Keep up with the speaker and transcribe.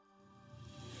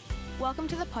Welcome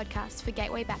to the podcast for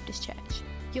Gateway Baptist Church.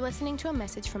 You're listening to a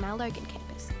message from our Logan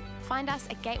campus. Find us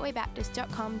at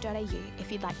gatewaybaptist.com.au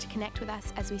if you'd like to connect with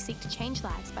us as we seek to change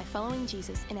lives by following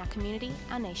Jesus in our community,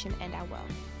 our nation, and our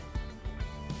world.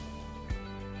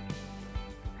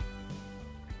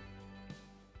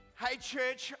 Hey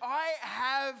church, I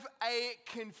have a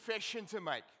confession to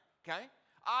make, okay?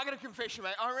 I got a confession,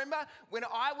 mate. I remember when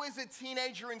I was a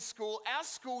teenager in school, our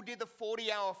school did the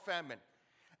 40-hour famine.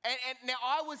 And now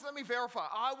let me verify,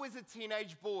 I was a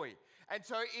teenage boy. And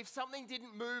so if something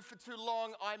didn't move for too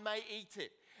long, I may eat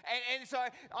it. And so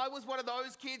I was one of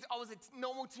those kids. I was a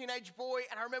normal teenage boy,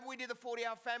 and I remember we did the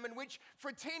 40-hour famine, which for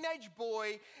a teenage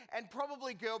boy, and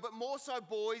probably girl, but more so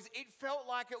boys, it felt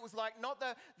like it was like not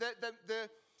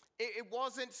it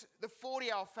wasn't the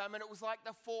 40-hour famine, it was like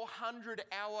the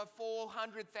 400-hour,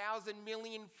 400,000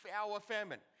 million hour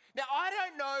famine. Now, I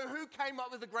don't know who came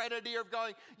up with the great idea of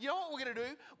going, you know what we're going to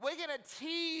do? We're going to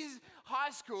tease high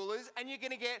schoolers and you're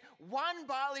going to get one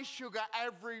barley sugar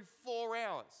every 4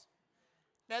 hours.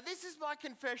 Now, this is my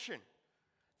confession.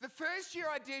 The first year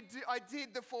I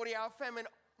did the 40-hour famine,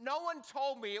 no one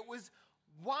told me it was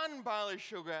one barley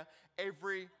sugar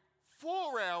every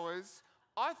 4 hours.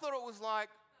 I thought it was like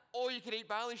all you could eat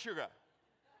barley sugar.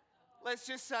 Let's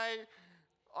just say,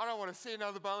 I don't want to see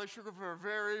another barley sugar for a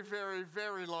very, very,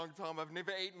 very long time. I've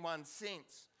never eaten one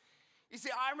since. You see,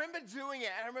 I remember doing it,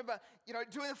 and I remember,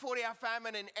 doing the 40-hour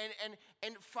famine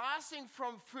and fasting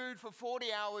from food for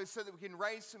 40 hours so that we can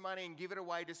raise some money and give it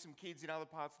away to some kids in other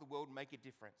parts of the world and make a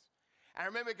difference. And I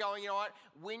remember going,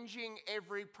 whinging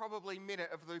every probably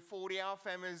minute of the 40-hour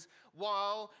famines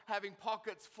while having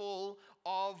pockets full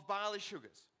of barley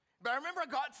sugars. But I remember I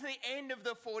got to the end of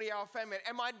the 40-hour famine,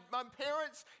 and my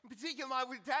parents, in particular my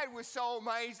dad, were so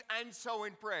amazed and so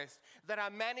impressed that I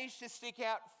managed to stick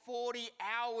out 40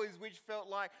 hours, which felt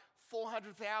like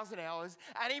 400,000 hours.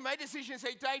 And he made a decision and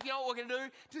said, Dave, you know what we're going to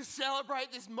do to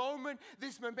celebrate this moment,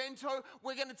 this memento?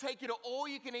 We're going to take you to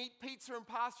all-you-can-eat pizza and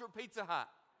pasta at Pizza Hut.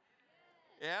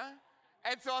 Yeah?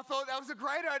 And so I thought that was a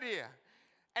great idea.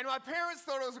 And my parents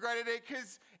thought it was a great idea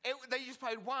because they just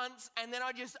paid once and then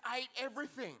I just ate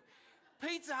everything.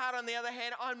 Pizza Hut, on the other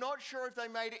hand, I'm not sure if they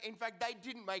made it. In fact, they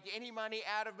didn't make any money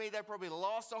out of me. They probably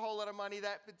lost a whole lot of money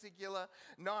that particular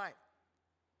night.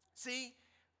 See,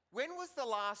 when was the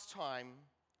last time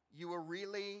you were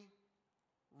really,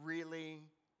 really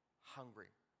hungry?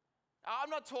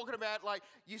 I'm not talking about like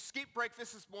you skipped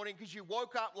breakfast this morning because you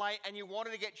woke up late and you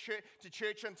wanted to get to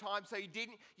church on time, so you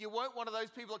didn't. You weren't one of those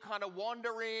people that kind of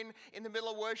wander in the middle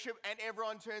of worship and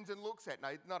everyone turns and looks at.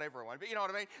 No, not everyone, but you know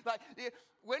what I mean. Like,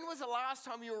 when was the last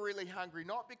time you were really hungry?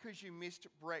 Not because you missed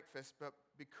breakfast, but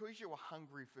because you were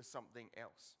hungry for something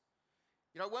else.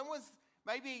 When was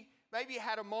maybe you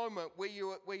had a moment where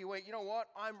you went, you know what?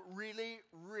 I'm really,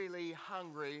 really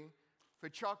hungry for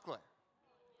chocolate.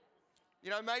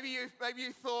 Maybe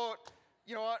you thought,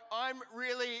 you know what, I'm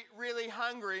really, really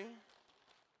hungry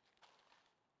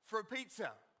for a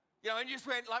pizza. And you just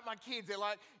went, like my kids, they're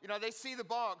like, they see the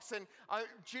box and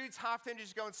Jude's half tempted to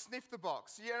just go and sniff the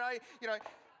box.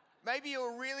 Maybe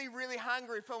you're really, really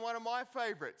hungry for one of my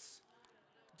favorites,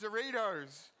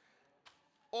 Doritos.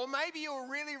 Or maybe you're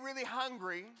really, really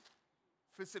hungry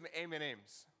for some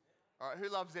M&Ms. All right, who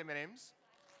loves M&Ms?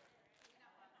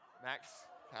 Max,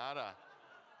 Carter.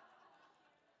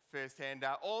 First hand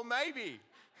up. Or maybe,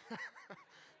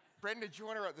 Brenda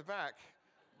Joyner at the back.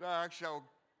 No, actually, I'll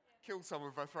kill someone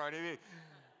if I throw it in.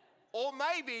 Or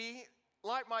maybe,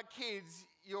 like my kids,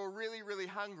 you're really, really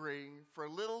hungry for a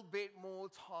little bit more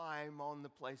time on the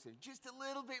PlayStation. Just a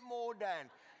little bit more, Dan.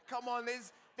 Come on,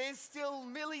 there's still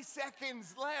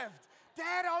milliseconds left.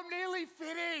 Dad, I'm nearly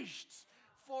finished.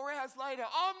 4 hours later,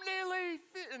 I'm nearly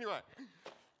finished. Anyway,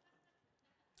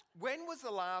 when was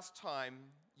the last time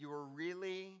you were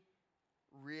really,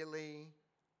 really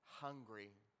hungry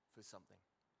for something?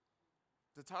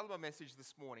 The title of my message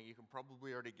this morning, you can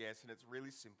probably already guess, and it's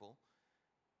really simple,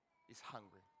 is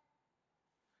hungry.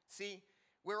 See,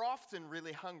 we're often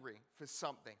really hungry for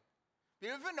something. Have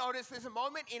you ever noticed there's a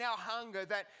moment in our hunger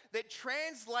that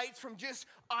translates from just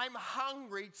I'm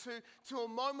hungry to a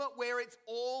moment where it's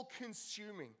all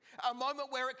consuming. A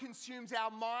moment where it consumes our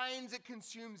minds, it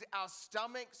consumes our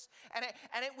stomachs. And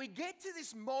we get to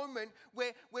this moment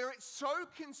where it so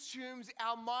consumes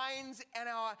our minds and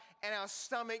our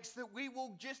stomachs that we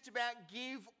will just about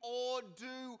give or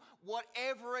do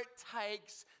whatever it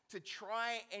takes to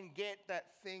try and get that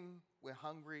thing we're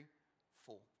hungry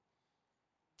for.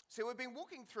 So we've been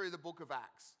walking through the book of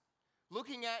Acts,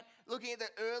 looking at the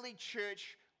early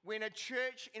church when a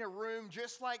church in a room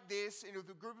just like this, with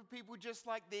a group of people just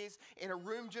like this, in a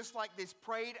room just like this,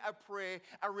 prayed a prayer,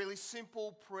 a really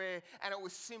simple prayer, and it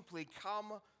was simply,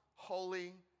 "Come,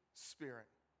 Holy Spirit."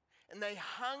 And they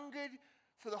hungered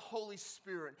for the Holy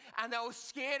Spirit. And they were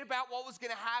scared about what was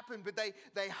going to happen, but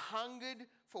they hungered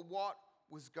for what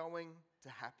was going to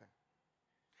happen.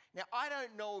 Now, I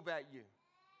don't know about you.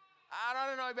 I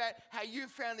don't know about how you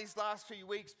found these last few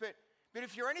weeks, but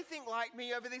if you're anything like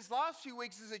me, over these last few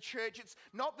weeks as a church, it's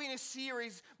not been a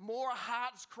series, more a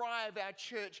heart's cry of our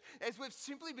church, as we've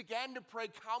simply began to pray,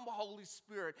 "Come, Holy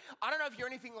Spirit." I don't know if you're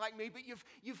anything like me, but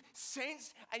you've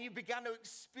sensed and you've begun to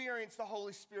experience the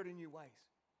Holy Spirit in new ways.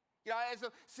 You know, as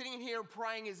I'm sitting in here and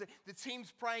praying, as the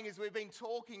team's praying, as we've been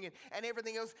talking and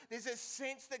everything else, there's a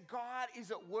sense that God is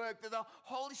at work, that the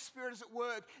Holy Spirit is at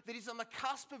work, that He's on the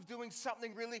cusp of doing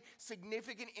something really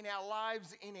significant in our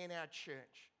lives and in our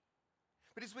church.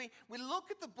 But as we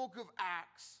look at the book of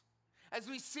Acts, as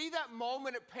we see that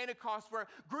moment at Pentecost where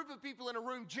a group of people in a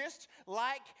room just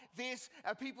like this,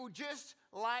 people just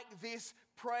like this,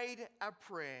 prayed a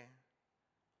prayer,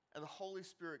 and the Holy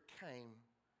Spirit came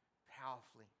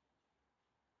powerfully.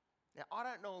 Now, I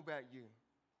don't know about you,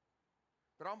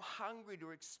 but I'm hungry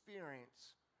to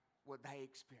experience what they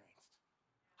experienced.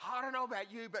 I don't know about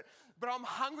you, but I'm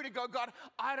hungry to go, "God,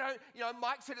 I don't,"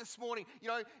 Mike said this morning,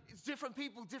 it's different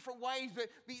people, different ways, but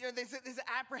there's an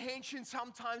apprehension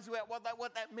sometimes about what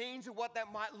that means and what that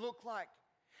might look like.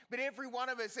 But every one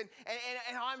of us, and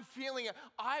I'm feeling it,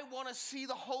 I want to see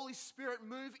the Holy Spirit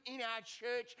move in our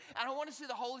church, and I want to see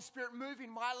the Holy Spirit move in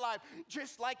my life,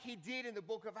 just like He did in the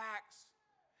book of Acts.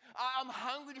 I'm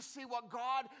hungry to see what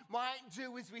God might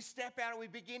do as we step out and we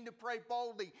begin to pray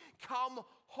boldly, "Come,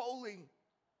 Holy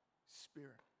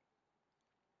Spirit."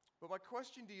 But my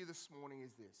question to you this morning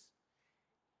is this: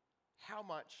 how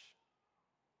much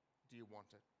do you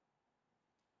want it?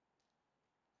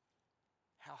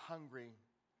 How hungry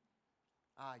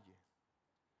are you?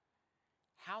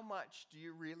 How much do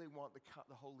you really want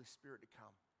the Holy Spirit to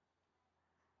come?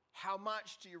 How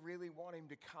much do you really want Him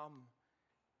to come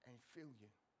and fill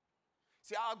you?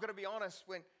 See, I've got to be honest,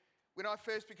 when I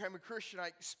first became a Christian, I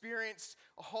experienced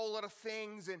a whole lot of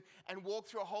things and walked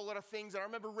through a whole lot of things. And I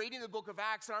remember reading the book of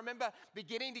Acts, and I remember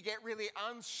beginning to get really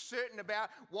uncertain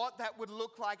about what that would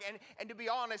look like. And to be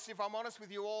honest, if I'm honest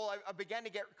with you all, I began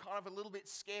to get kind of a little bit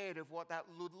scared of what that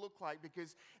would look like,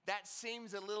 because that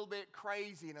seems a little bit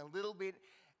crazy and a little bit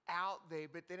out there.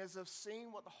 But then as I've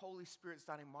seen what the Holy Spirit's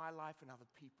done in my life and other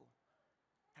people,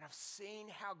 and I've seen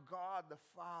how God the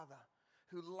Father,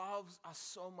 who loves us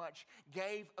so much,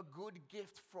 gave a good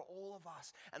gift for all of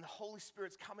us. And the Holy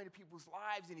Spirit's come into people's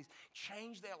lives, and He's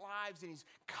changed their lives, and He's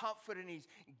comforted, and He's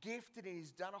gifted, and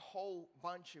He's done a whole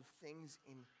bunch of things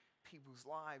in people's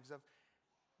lives. I've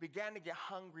began to get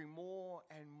hungry more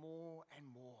and more and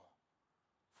more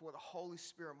for what the Holy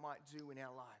Spirit might do in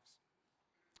our lives.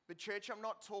 But church, I'm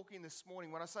not talking this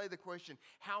morning, when I say the question,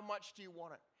 how much do you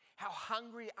want it? How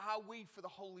hungry are we for the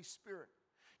Holy Spirit?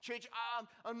 Church,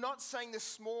 I'm not saying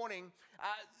this morning,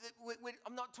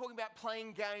 I'm not talking about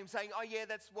playing games, saying, "Oh yeah,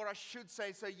 that's what I should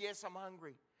say, so yes, I'm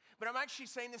hungry." But I'm actually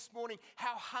saying this morning,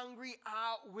 how hungry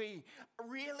are we?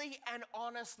 Really and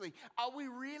honestly, are we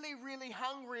really, really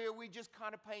hungry, or are we just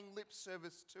kind of paying lip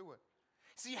service to it?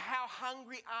 See, how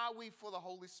hungry are we for the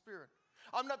Holy Spirit?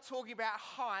 I'm not talking about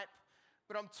hype,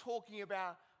 but I'm talking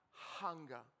about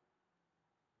hunger.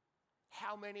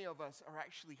 How many of us are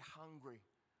actually hungry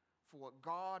for what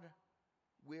God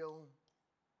will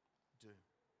do?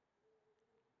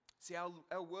 See,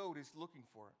 our world is looking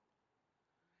for it.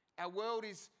 Our world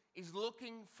is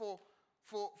looking for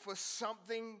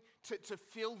something to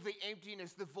fill the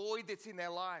emptiness, the void that's in their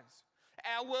lives.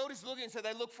 Our world is looking, so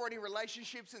they look for it in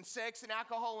relationships and sex and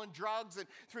alcohol and drugs, and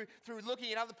through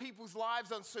looking at other people's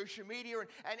lives on social media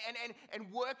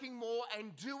and working more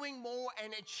and doing more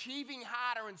and achieving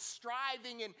harder and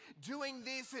striving and doing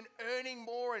this and earning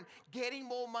more and getting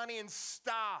more money and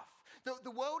stuff.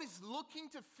 The world is looking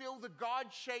to fill the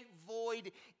God-shaped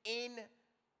void in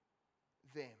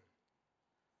them.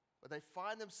 But they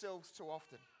find themselves too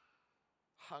often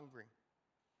hungry,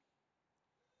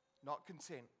 not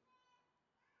content,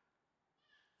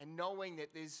 and knowing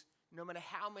that there's, no matter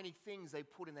how many things they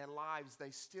put in their lives, they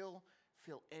still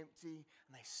feel empty,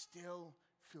 and they still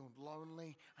feel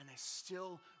lonely, and they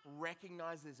still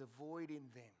recognize there's a void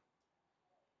in them.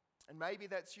 And maybe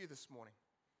that's you this morning.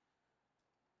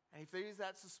 And if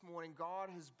that's this morning, God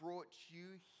has brought you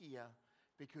here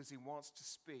because He wants to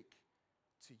speak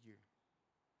to you.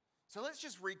 So let's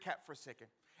just recap for a second.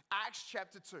 Acts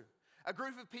chapter 2. A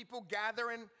group of people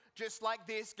gathering just like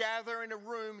this, gather in a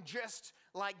room just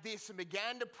like this, and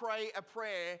began to pray a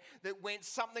prayer that went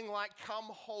something like, "Come,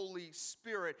 Holy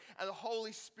Spirit." And the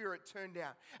Holy Spirit turned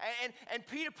down. And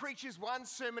Peter preaches one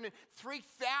sermon, and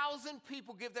 3,000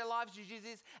 people give their lives to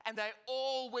Jesus, and they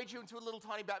all wedge into a little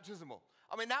tiny baptismal.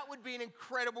 I mean, that would be an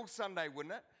incredible Sunday,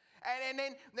 wouldn't it? And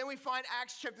then we find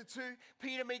Acts chapter 2,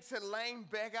 Peter meets a lame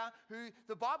beggar who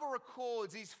the Bible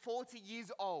records is 40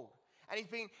 years old. And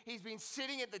he's been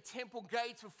sitting at the temple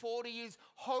gates for 40 years,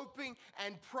 hoping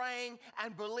and praying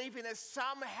and believing that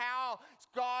somehow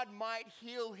God might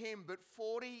heal him. But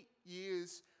 40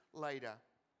 years later,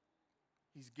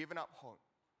 he's given up hope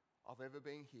of ever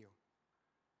being healed.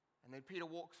 And then Peter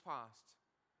walks past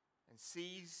and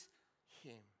sees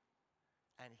him,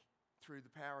 and through the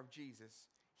power of Jesus,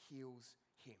 heals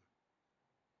him.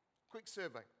 Quick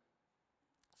survey.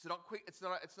 It's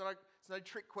not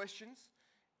trick questions.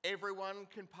 Everyone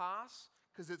can pass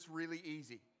because it's really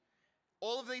easy.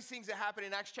 All of these things that happen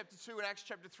in Acts chapter 2 and Acts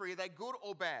chapter 3, are they good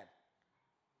or bad?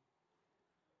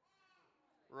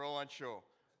 We're all unsure.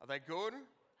 Are they good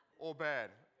or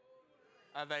bad?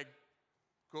 Are they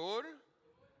good?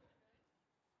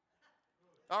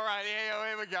 All right, yeah,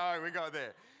 here we go. We got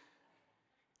there.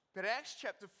 But Acts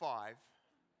chapter 5,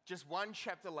 just one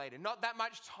chapter later, not that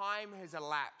much time has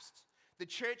elapsed. The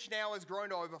church now has grown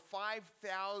to over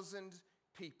 5,000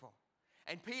 people.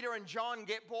 And Peter and John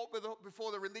get brought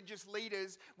before the religious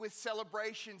leaders with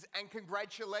celebrations and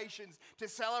congratulations to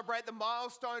celebrate the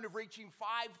milestone of reaching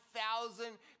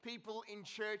 5,000 people in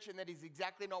church, and that is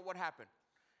exactly not what happened.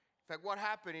 In fact, what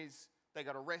happened is they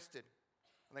got arrested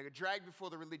and they got dragged before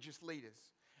the religious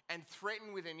leaders and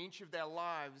threatened with an inch of their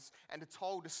lives and are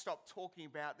told to stop talking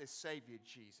about their Savior,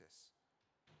 Jesus.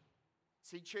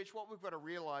 See, church, what we've got to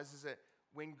realize is that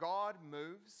when God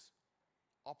moves,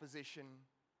 opposition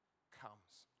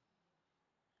comes.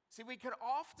 See, we can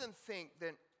often think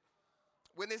that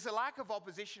when there's a lack of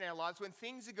opposition in our lives, when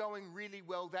things are going really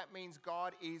well, that means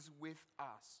God is with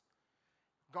us.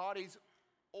 God is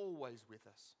always with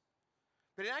us.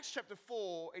 But in Acts chapter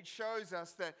 4, it shows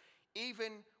us that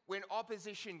even when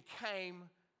opposition came,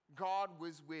 God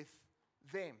was with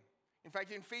them. In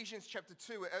fact, in Ephesians chapter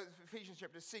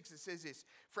 6, it says this: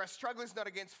 "For our struggle is not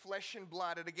against flesh and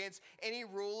blood, but against any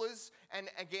rulers and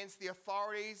against the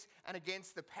authorities and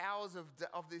against the powers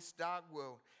of this dark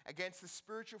world, against the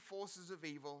spiritual forces of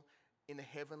evil in the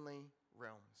heavenly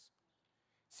realms."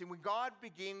 See, when God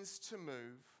begins to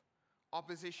move,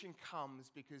 opposition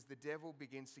comes because the devil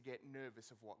begins to get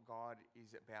nervous of what God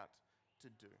is about to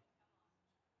do.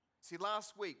 See,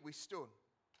 last week we stood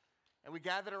and we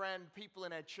gathered around people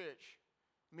in our church,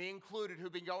 me included,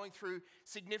 who've been going through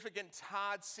significant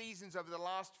hard seasons over the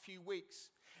last few weeks.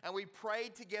 And we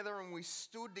prayed together and we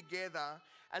stood together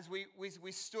as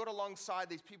we stood alongside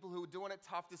these people who were doing it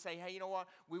tough to say, hey, you know what?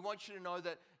 We want you to know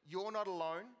that you're not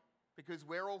alone because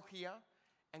we're all here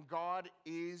and God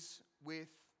is with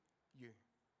you.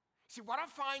 See, what I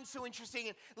find so interesting,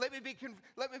 and let me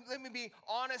be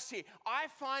honest here, I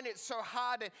find it so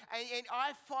hard, and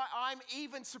I'm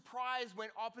even surprised when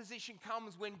opposition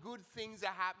comes when good things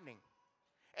are happening.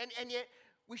 And yet,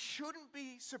 we shouldn't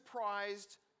be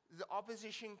surprised the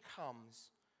opposition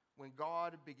comes when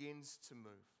God begins to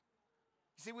move.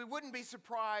 You see, we wouldn't be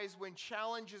surprised when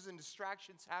challenges and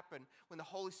distractions happen when the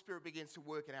Holy Spirit begins to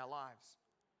work in our lives.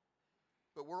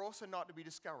 But we're also not to be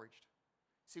discouraged.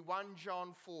 See, 1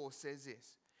 John 4 says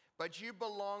this: "But you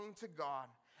belong to God,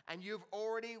 and you've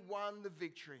already won the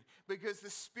victory, because the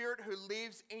Spirit who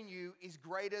lives in you is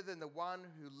greater than the one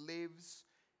who lives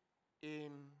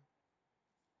in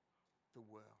the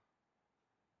world."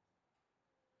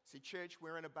 See, church,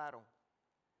 we're in a battle.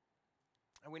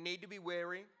 And we need to be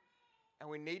wary, and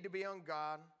we need to be on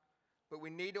guard, but we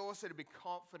need also to be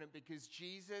confident because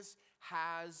Jesus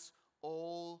has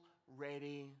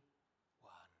already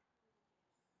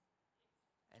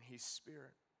and His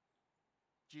Spirit.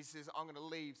 Jesus says, I'm going to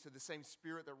leave, so the same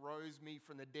Spirit that rose me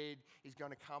from the dead is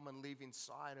going to come and live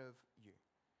inside of you.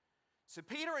 So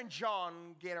Peter and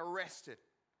John get arrested,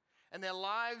 and their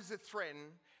lives are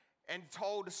threatened and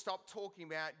told to stop talking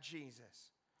about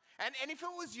Jesus. And if it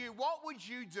was you, what would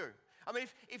you do? I mean,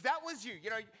 if that was you,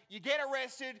 you get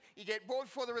arrested, you get brought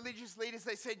before the religious leaders,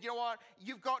 they said, you know what,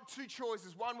 you've got two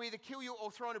choices. One, we either kill you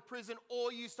or throw into prison,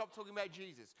 or you stop talking about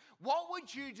Jesus. What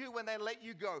would you do when they let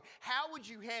you go? How would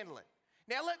you handle it?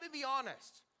 Now, let me be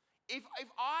honest. If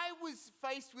I was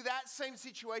faced with that same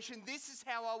situation, this is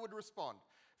how I would respond.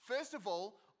 First of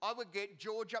all, I would get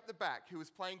George up the back, who was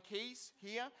playing keys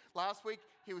here. Last week,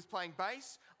 he was playing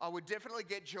bass. I would definitely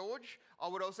get George. I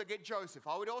would also get Joseph.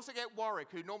 I would also get Warwick,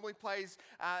 who normally plays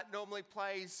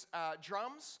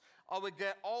drums. I would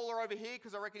get Ola over here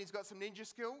because I reckon he's got some ninja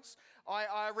skills.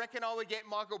 I reckon I would get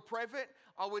Michael Previtt.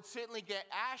 I would certainly get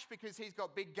Ash because he's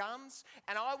got big guns.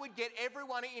 And I would get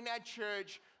everyone in our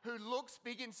church who looks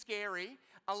big and scary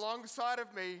alongside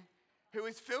of me, who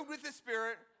is filled with the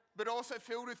Spirit, but also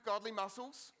filled with godly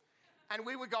muscles. And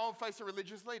we would go and face the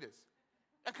religious leaders.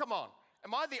 Now, come on.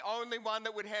 Am I the only one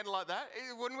that would handle like that?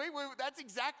 Wouldn't we? That's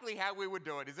exactly how we would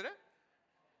do it, isn't it?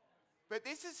 But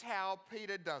this is how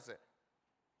Peter does it.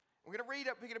 We're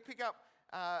going to pick up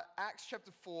Acts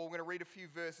chapter 4. We're going to read a few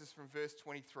verses from verse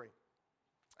 23.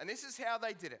 And this is how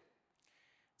they did it.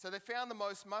 So they found the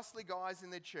most muscly guys in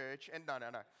their church, and no.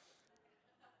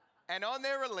 And on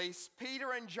their release,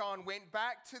 Peter and John went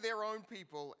back to their own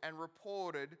people and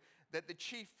reported that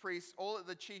all that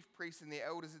the chief priests and the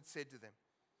elders had said to them.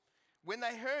 When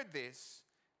they heard this,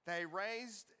 they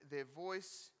raised their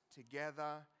voice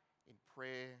together in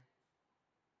prayer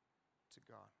to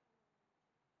God.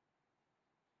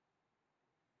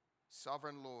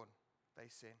 Sovereign Lord, they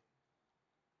said,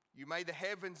 you made the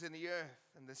heavens and the earth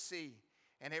and the sea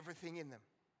and everything in them.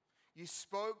 You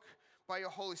spoke by your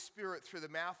Holy Spirit through the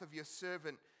mouth of your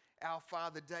servant, our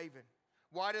father David.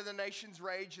 Why do the nations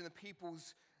rage and the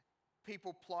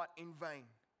people plot in vain?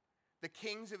 The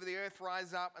kings of the earth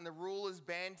rise up and the rulers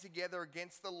band together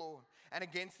against the Lord and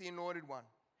against the Anointed One.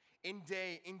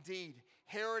 Indeed,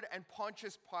 Herod and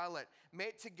Pontius Pilate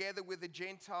met together with the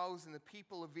Gentiles and the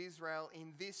people of Israel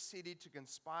in this city to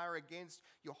conspire against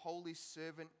your holy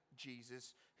servant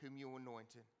Jesus, whom you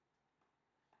anointed.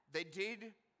 They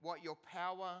did what your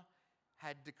power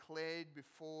had declared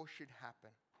before should happen.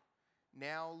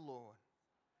 Now, Lord,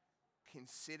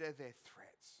 consider their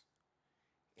threats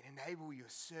and enable your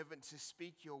servant to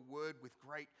speak your word with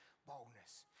great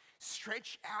boldness.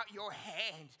 Stretch out your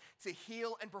hand to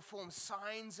heal and perform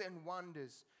signs and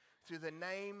wonders through the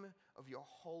name of your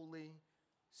holy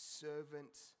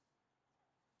servant,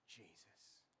 Jesus.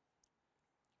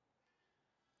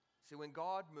 See, when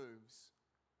God moves,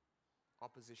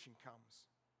 opposition comes.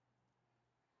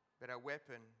 But our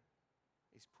weapon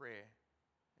is prayer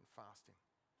and fasting.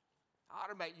 I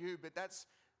don't know about you, but that's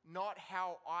not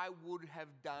how I would have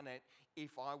done it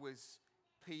if I was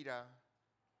Peter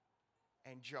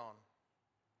and John.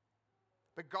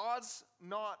 But God's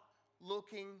not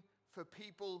looking for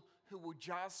people who will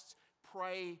just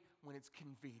pray when it's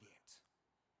convenient.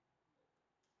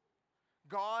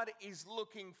 God is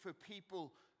looking for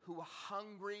people who are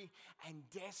hungry and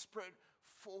desperate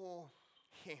for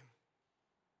Him.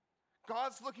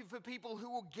 God's looking for people who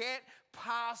will get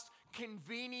past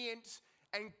convenient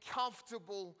and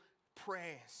comfortable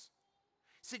prayers.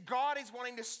 See, God is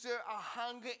wanting to stir a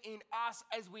hunger in us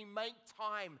as we make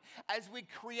time, as we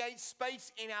create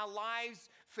space in our lives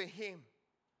for Him.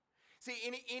 See,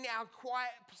 in our quiet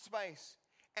space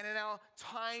and in our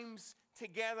times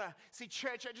together. See,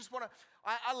 church,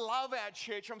 I love our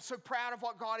church. I'm so proud of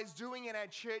what God is doing in our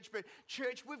church. But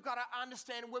church, we've got to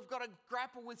understand, we've got to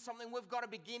grapple with something. We've got to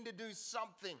begin to do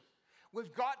something.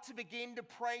 We've got to begin to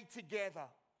pray together.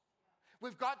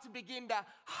 We've got to begin to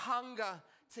hunger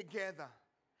together.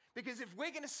 Because if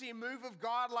we're going to see a move of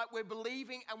God like we're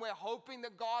believing and we're hoping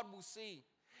that God will see,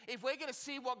 if we're going to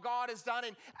see what God has done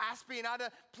in Aspie and other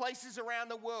places around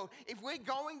the world, if we're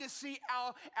going to see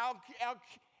our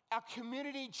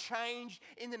community change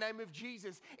in the name of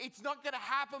Jesus, it's not going to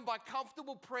happen by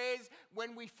comfortable prayers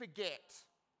when we forget.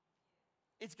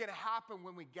 It's going to happen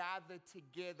when we gather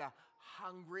together,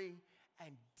 hungry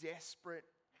and desperate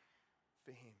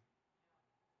for Him.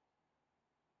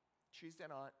 Tuesday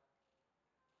night,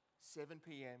 7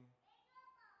 p.m.,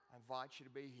 I invite you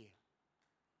to be here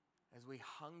as we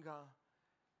hunger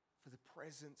for the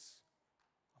presence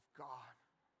of God,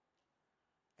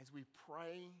 as we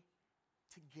pray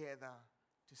together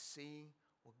to see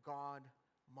what God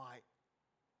might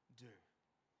do.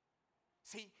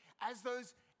 See, as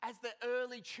the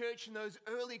early church and those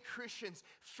early Christians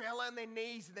fell on their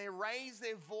knees and they raised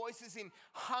their voices in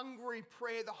hungry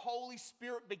prayer, the Holy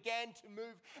Spirit began to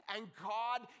move and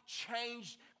God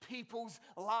changed people's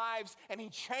lives and He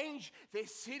changed their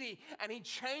city and He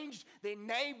changed their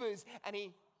neighbors and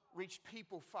He reached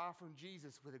people far from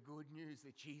Jesus with the good news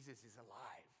that Jesus is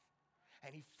alive.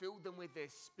 And He filled them with their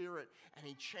spirit and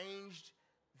He changed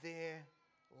their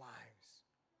lives.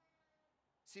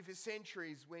 See, for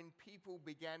centuries, when people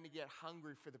began to get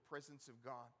hungry for the presence of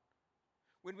God,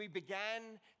 when we began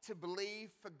to believe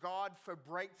for God for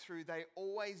breakthrough, they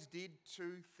always did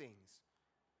two things.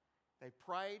 They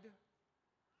prayed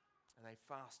and they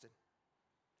fasted.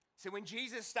 So when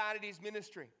Jesus started his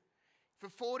ministry, for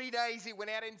 40 days he went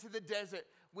out into the desert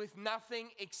with nothing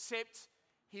except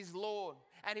his Lord.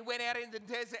 And he went out in the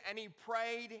desert and he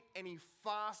prayed and he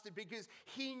fasted because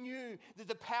he knew that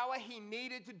the power he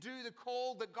needed to do the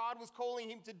call that God was calling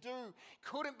him to do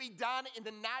couldn't be done in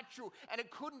the natural, and it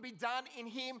couldn't be done in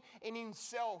him, in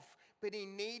himself. But he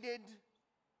needed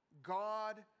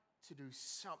God to do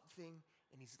something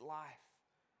in his life.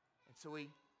 And so he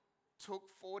took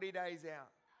 40 days out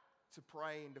to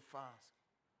pray and to fast.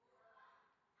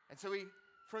 And so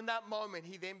from that moment,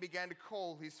 he then began to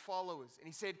call his followers. And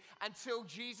he said, until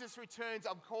Jesus returns,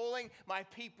 I'm calling my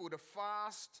people to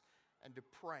fast and to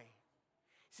pray.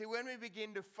 See, when we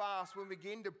begin to fast, when we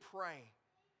begin to pray,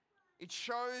 it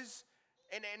shows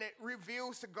and it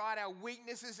reveals to God our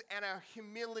weaknesses and our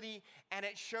humility, and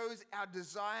it shows our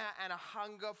desire and a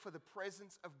hunger for the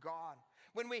presence of God.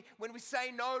 When we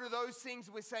say no to those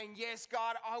things, we're saying, yes,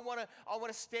 God, I want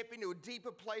to step into a deeper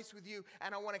place with you,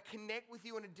 and I want to connect with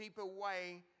you in a deeper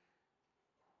way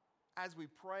as we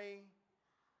pray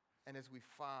and as we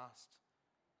fast.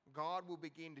 God will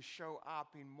begin to show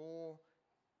up in more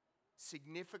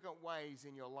significant ways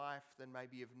in your life than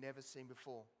maybe you've never seen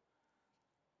before.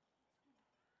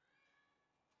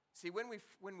 See, when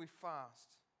we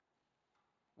fast,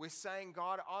 we're saying,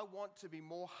 God, I want to be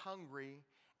more hungry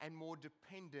and more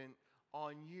dependent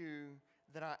on you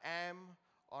than I am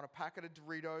on a packet of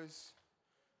Doritos,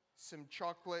 some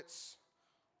chocolates,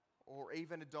 or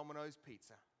even a Domino's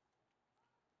pizza.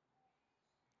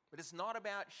 But it's not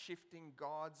about shifting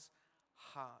God's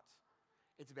heart.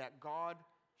 It's about God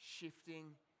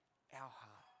shifting our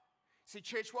heart. See,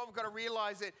 church, what we've got to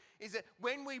realize is that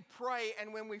when we pray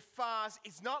and when we fast,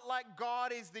 it's not like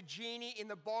God is the genie in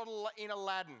the bottle in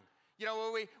Aladdin. You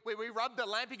know, where we rub the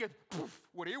lamp, he goes, poof,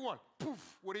 what do you want?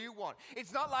 Poof, what do you want?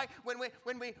 It's not like when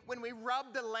we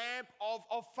rub the lamp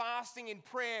of fasting and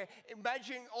prayer,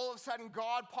 imagine all of a sudden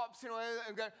God pops in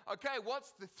and goes, okay,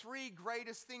 what's the 3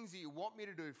 greatest things that you want me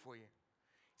to do for you?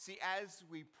 See, as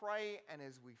we pray and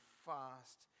as we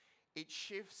fast, it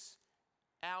shifts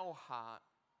our heart,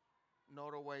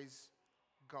 not always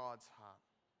God's heart.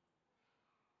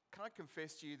 Can I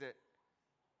confess to you that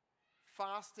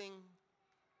fasting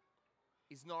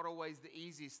is not always the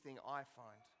easiest thing I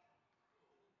find?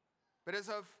 But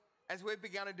as we've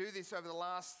begun to do this over the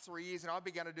last 3 years, and I've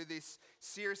begun to do this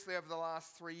seriously over the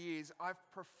last 3 years, I've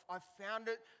found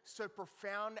it so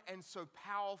profound and so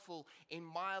powerful in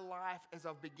my life as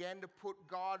I've began to put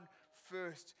God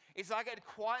first. It's like it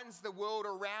quietens the world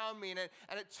around me and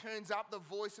it turns up the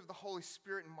voice of the Holy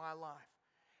Spirit in my life.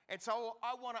 And so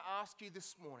I want to ask you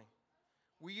this morning,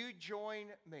 will you join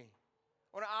me?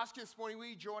 I want to ask you this morning, will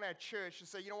you join our church and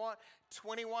say, you know what,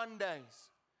 21 days.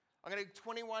 I'm going to do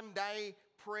 21-day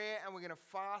prayer, and we're going to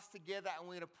fast together, and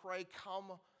we're going to pray, come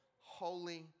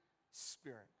Holy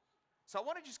Spirit. So I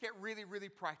want to just get really, really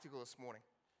practical this morning.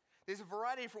 There's a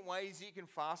variety of different ways you can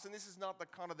fast, and this is not the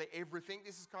kind of the everything.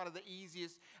 This is kind of the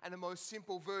easiest and the most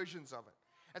simple versions of it.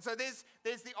 And so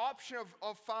there's the option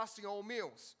of fasting all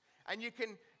meals. And you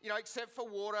can, except for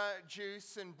water,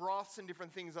 juice, and broths and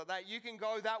different things like that, you can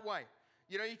go that way.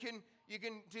 You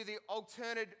can do the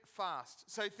alternate fast.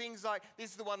 So things like,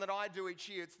 this is the one that I do each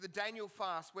year. It's the Daniel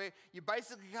fast, where you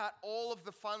basically cut all of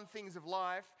the fun things of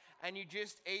life and you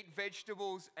just eat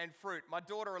vegetables and fruit. My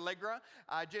daughter Allegra,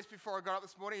 just before I got up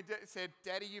this morning, said,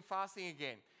 Daddy, you fasting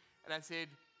again? And I said,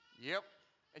 yep.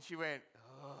 And she went,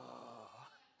 oh.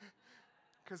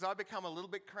 Because I become a little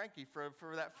bit cranky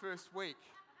for that first week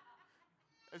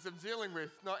as I'm dealing with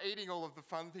not eating all of the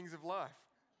fun things of life.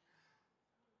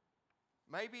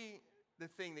 Maybe the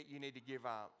thing that you need to give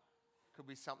up could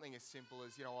be something as simple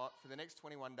as, you know what, for the next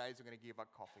 21 days, I'm going to give up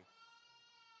coffee.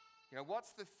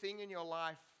 What's the thing in your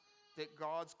life that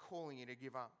God's calling you to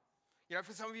give up?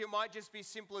 For some of you, it might just be as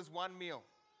simple as one meal.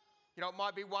 It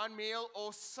might be one meal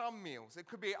or some meals. It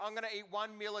could be, I'm going to eat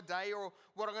one meal a day, or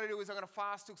what I'm going to do is I'm going to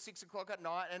fast till 6 o'clock at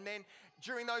night. And then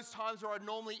during those times where I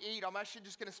normally eat, I'm actually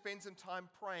just going to spend some time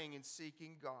praying and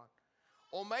seeking God.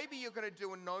 Or maybe you're going to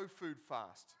do a no-food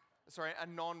fast. A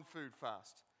non-food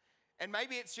fast. And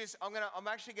maybe it's just, I'm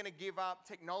actually going to give up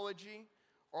technology,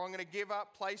 or I'm going to give up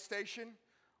PlayStation,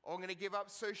 or I'm going to give up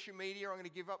social media, or I'm going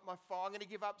to give up my phone. I'm going to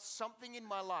give up something in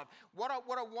my life. What I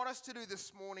want us to do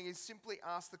this morning is simply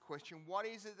ask the question, what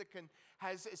is it that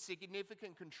has a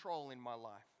significant control in my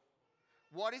life?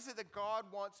 What is it that God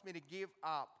wants me to give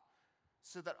up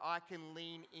so that I can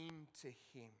lean into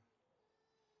Him?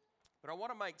 But I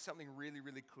want to make something really,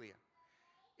 really clear.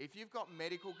 If you've got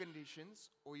medical conditions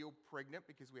or you're pregnant,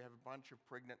 because we have a bunch of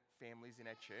pregnant families in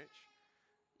our church,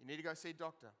 you need to go see a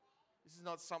doctor. This is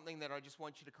not something that I just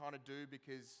want you to kind of do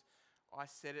because I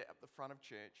said it at the front of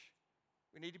church.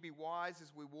 We need to be wise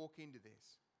as we walk into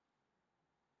this.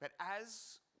 But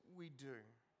as we do,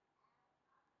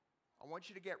 I want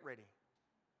you to get ready,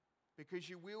 because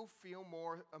you will feel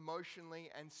more emotionally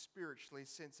and spiritually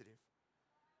sensitive.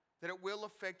 That it will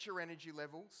affect your energy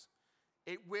levels.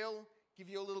 It will give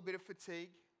you a little bit of fatigue.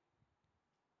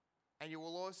 And you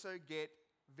will also get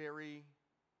very,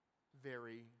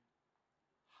 very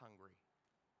hungry.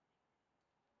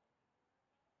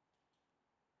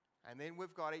 And then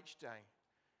we've got each day.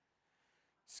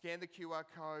 Scan the QR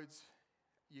codes.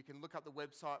 You can look up the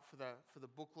website for the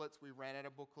booklets. We ran out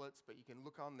of booklets, but you can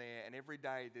look on there. And every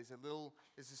day there's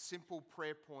a simple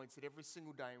prayer points that every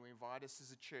single day we invite us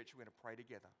as a church. We're going to pray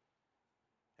together.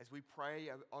 As we pray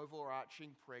an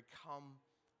overarching prayer, come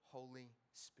Holy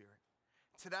Spirit.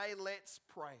 Today let's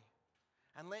pray.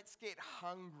 And let's get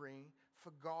hungry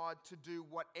for God to do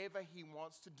whatever He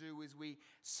wants to do as we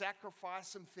sacrifice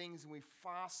some things and we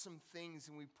fast some things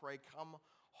and we pray, come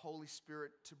Holy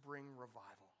Spirit, to bring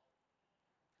revival.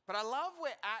 But I love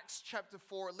where Acts chapter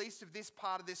 4, at least of this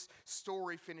part of this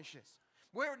story, finishes.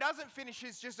 Where it doesn't finish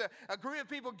is just a group of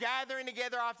people gathering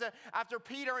together after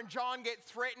Peter and John get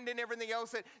threatened and everything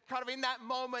else. That kind of in that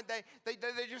moment, they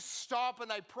just stop and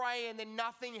they pray and then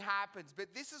nothing happens.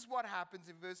 But this is what happens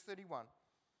in verse 31.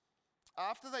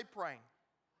 After they prayed,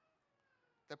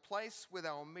 the place where they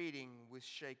were meeting was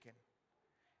shaken.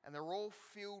 And they were all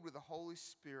filled with the Holy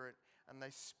Spirit, and they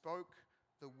spoke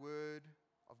the word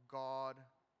of God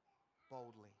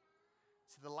boldly.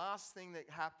 So the last thing that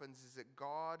happens is that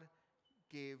God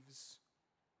gives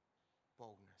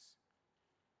boldness.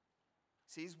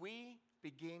 See, as we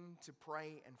begin to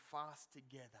pray and fast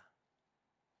together,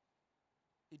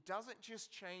 it doesn't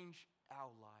just change our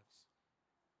lives.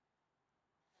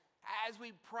 As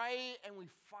we pray and we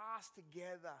fast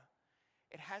together,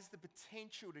 it has the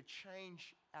potential to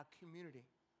change our community.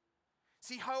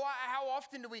 See, how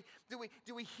often do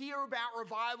we hear about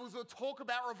revivals or talk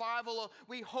about revival, or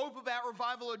we hope about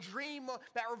revival or dream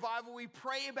about revival, we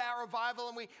pray about revival,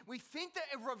 and we think that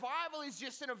revival is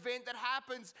just an event that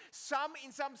happens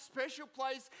in some special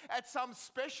place at some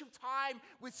special time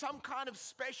with some kind of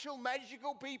special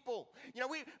magical people. You know,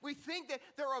 we think that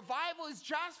the revival is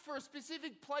just for a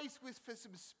specific place for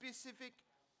some specific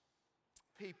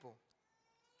people.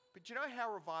 But you know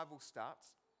how revival starts?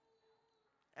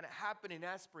 And it happened in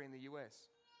Asbury in the US.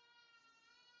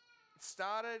 It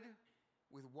started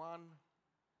with one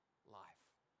life.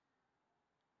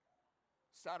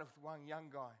 It started with one young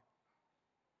guy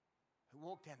who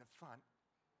walked down the front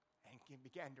and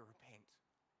began to repent.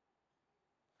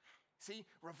 See,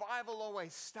 revival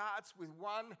always starts with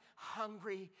one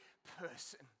hungry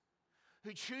person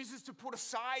who chooses to put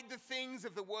aside the things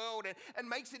of the world and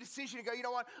makes a decision to go, you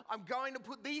know what, I'm going to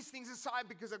put these things aside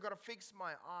because I've got to fix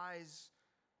my eyes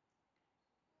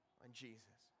on Jesus.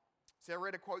 So I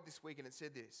read a quote this week and it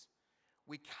said this: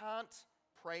 we can't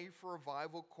pray for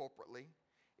revival corporately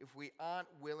if we aren't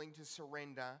willing to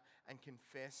surrender and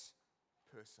confess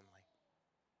personally.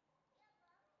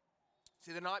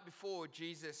 See, the night before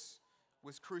Jesus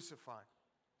was crucified,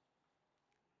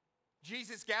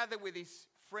 Jesus gathered with his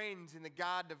friends in the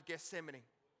Garden of Gethsemane,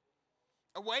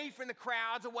 away from the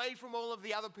crowds, away from all of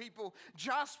the other people,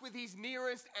 just with his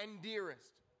nearest and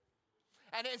dearest.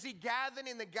 And as he gathered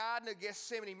in the Garden of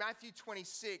Gethsemane, Matthew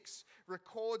 26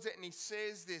 records it and he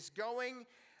says this: going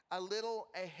a little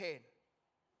ahead,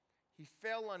 he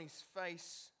fell on his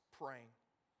face praying,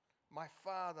 my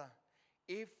Father,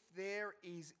 if there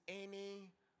is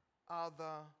any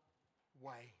other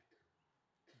way,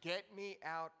 get me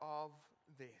out of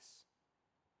this.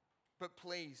 But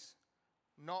please,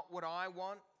 not what I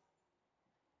want,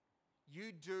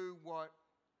 you do what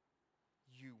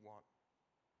you want.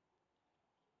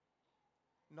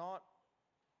 Not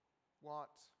what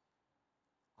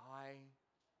I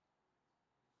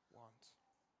want.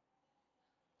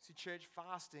 See, church,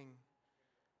 fasting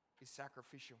is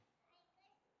sacrificial.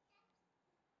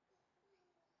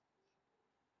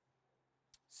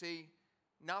 See,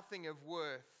 nothing of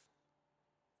worth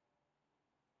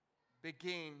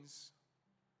begins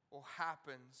or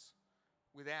happens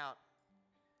without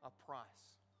a price.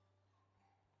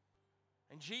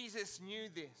 And Jesus knew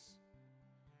this.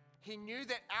 He knew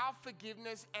that our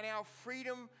forgiveness and our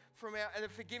freedom from the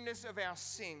forgiveness of our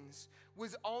sins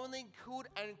could only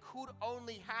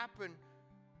happen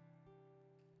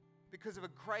because of a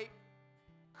great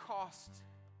cost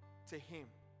to him.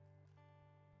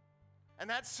 And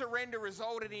that surrender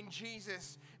resulted in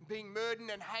Jesus being murdered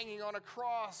and hanging on a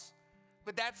cross.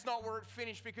 But that's not where it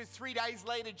finished, because 3 days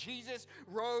later, Jesus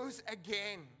rose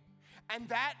again. And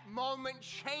that moment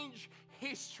changed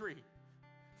history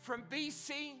from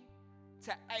BC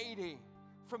to AD,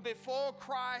 from before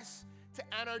Christ to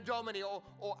Anno Domini, or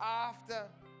after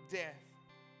death.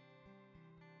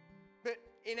 But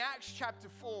in Acts chapter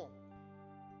 4,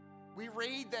 we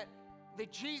read that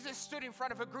Jesus stood in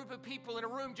front of a group of people in a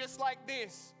room just like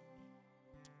this,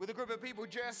 with a group of people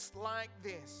just like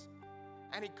this,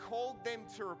 and he called them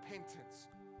to repentance.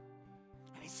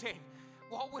 And he said,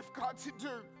 what we've got to do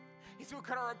is we've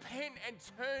got to repent and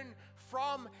turn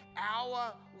from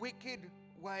our wicked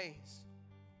ways.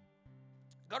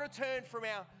 Got to turn from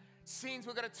our sins.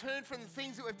 We've got to turn from the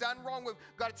things that we've done wrong. We've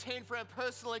got to turn from our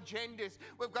personal agendas.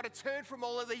 We've got to turn from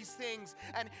all of these things.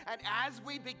 And as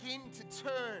we begin to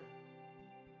turn,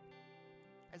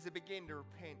 as they begin to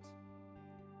repent,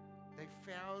 they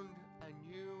found a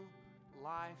new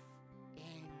life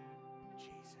in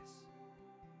Jesus.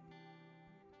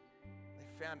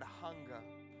 They found a hunger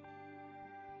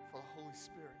for the Holy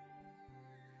Spirit.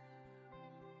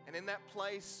 And in that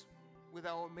place with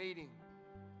our meeting,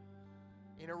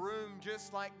 in a room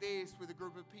just like this, with a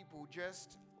group of people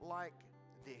just like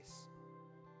this,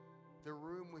 the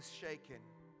room was shaken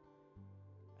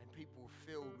and people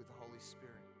were filled with the Holy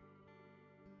Spirit.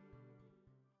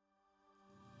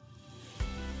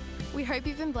 We hope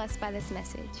you've been blessed by this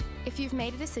message. If you've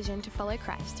made a decision to follow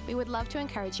Christ, we would love to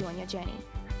encourage you on your journey.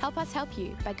 Help us help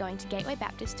you by going to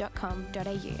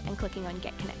gatewaybaptist.com.au and clicking on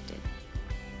Get Connected.